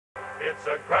It's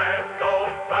a grand old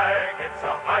flag, it's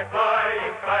a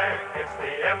high-flying flag. It's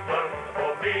the emblem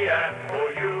for me and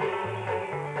for you.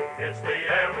 It's the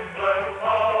emblem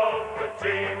of the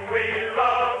team we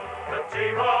love, the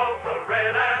team of the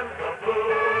red and the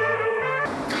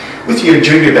blue. With your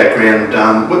junior background,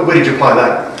 where did you play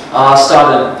that? I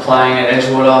started playing at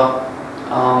Edgewater.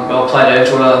 I played at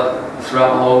Edgewater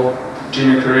throughout my whole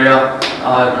junior career.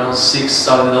 When I was 6,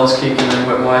 started with Oz kick and then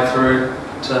went my way through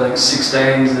to I think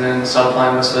 16s and then started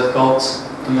playing West Perth Colts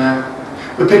from there.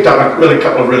 We picked up a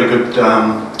couple of really good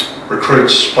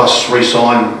recruits, plus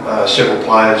re-signed several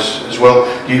players as well.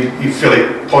 You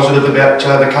fairly positive about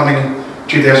the coming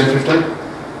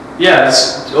 2015? Yeah,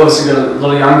 it's obviously got a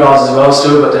lot of young guys as well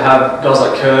still, but to have guys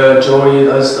like Kerr, Geordie,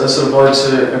 those sort of blokes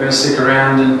who are going to stick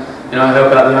around and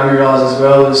help out the younger guys as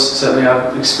well. There's certainly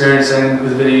have experience and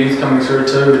with a bit of youth coming through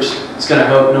too, which is going to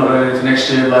help not only for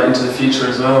next year but into the future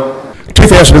as well.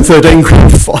 2013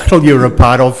 grand final you were a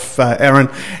part of, Aaron,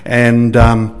 and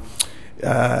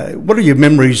what are your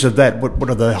memories of that? What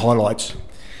are the highlights?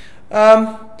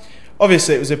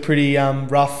 Obviously it was a pretty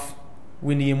rough,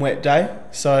 windy and wet day,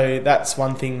 so that's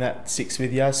one thing that sticks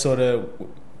with you. Sort of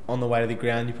on the way to the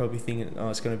ground you're probably thinking, oh,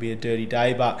 it's going to be a dirty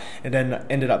day, but it then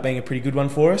ended up being a pretty good one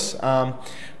for us.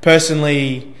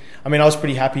 Personally, I mean, I was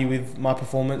pretty happy with my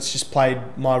performance, just played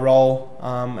my role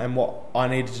and what I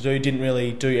needed to do. Didn't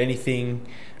really do anything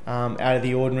out of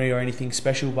the ordinary or anything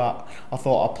special, but I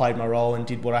thought I played my role and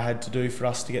did what I had to do for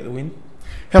us to get the win.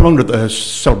 How long did the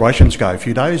celebrations go? A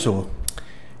few days or?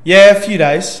 Yeah, a few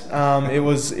days. It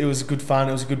was good fun.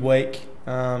 It was a good week.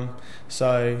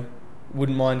 So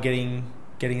wouldn't mind getting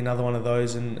another one of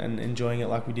those and enjoying it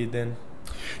like we did then.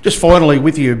 Just finally,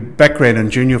 with your background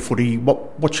in junior footy,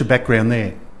 what's your background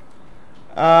there?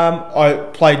 I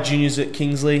played juniors at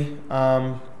Kingsley,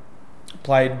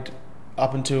 played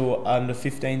up until under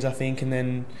 15s I think, and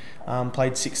then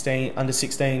played under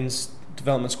 16s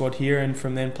development squad here, and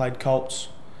from then played Colts,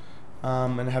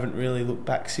 and haven't really looked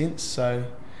back since. So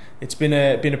it's been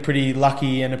a pretty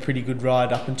lucky and a pretty good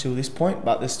ride up until this point,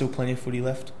 but there's still plenty of footy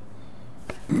left.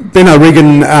 Benno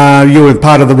Regan, you were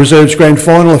part of the reserves grand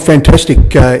final, a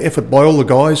fantastic effort by all the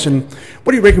guys. And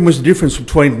what do you reckon was the difference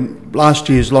between last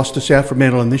year's loss to South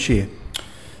Fremantle and this year?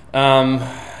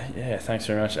 Yeah, thanks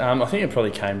very much. I think it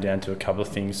probably came down to a couple of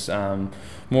things. More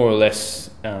or less,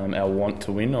 our want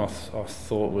to win, I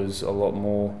thought was a lot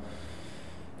more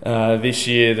this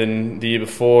year than the year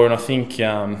before, and I think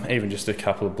even just a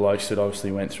couple of blokes that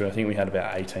obviously went through. I think we had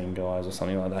about 18 guys or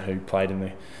something like that who played in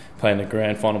the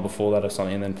grand final before that or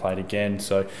something, and then played again.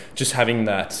 So just having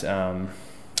that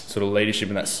sort of leadership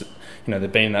and that,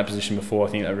 they've been in that position before,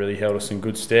 I think that really held us in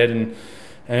good stead.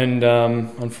 And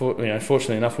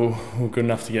fortunately enough, we were good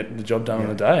enough to get the job done on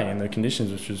the day in the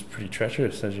conditions, which was pretty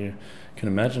treacherous, as you can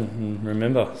imagine and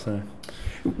remember. So,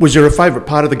 was there a favourite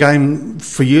part of the game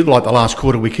for you? Like the last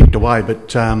quarter we kicked away,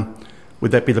 but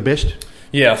would that be the best?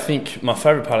 Yeah, I think my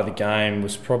favourite part of the game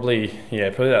was probably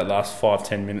that last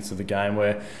 5-10 minutes of the game,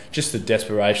 where just the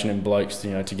desperation in blokes,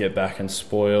 to get back and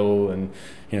spoil and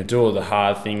do all the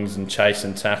hard things and chase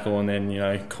and tackle, and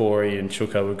then Corey and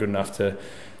Chuka were good enough to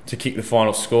kick the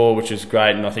final score, which is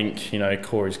great. And I think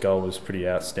Corey's goal was pretty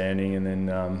outstanding, and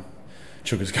then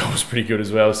Chuka's goal was pretty good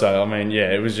as well. So I mean,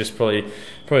 it was just probably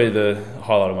the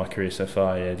highlight of my career so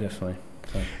far. Yeah, definitely.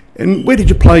 So. And where did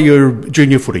you play your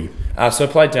junior footy? So I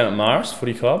played down at Maris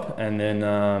Footy Club, and then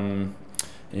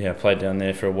I played down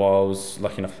there for a while. I was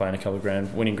lucky enough to play in a couple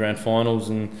of winning grand finals,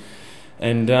 and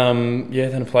then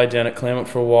I played down at Claremont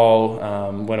for a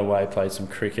while. Went away, played some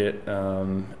cricket,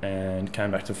 and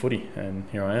came back to footy, and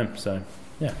here I am. So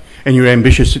yeah. And your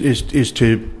ambition is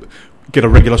to get a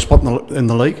regular spot in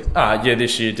the league? Yeah,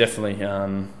 this year definitely.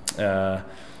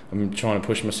 I'm trying to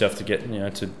push myself to get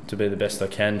to be the best I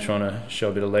can, trying to show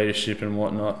a bit of leadership and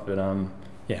whatnot. But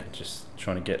just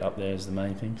trying to get up there is the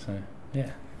main thing. So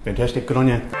yeah, fantastic. Good on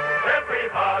you. Every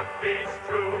heart beats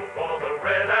true for the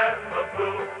red and the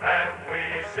blue, and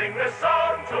we sing this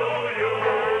song to you.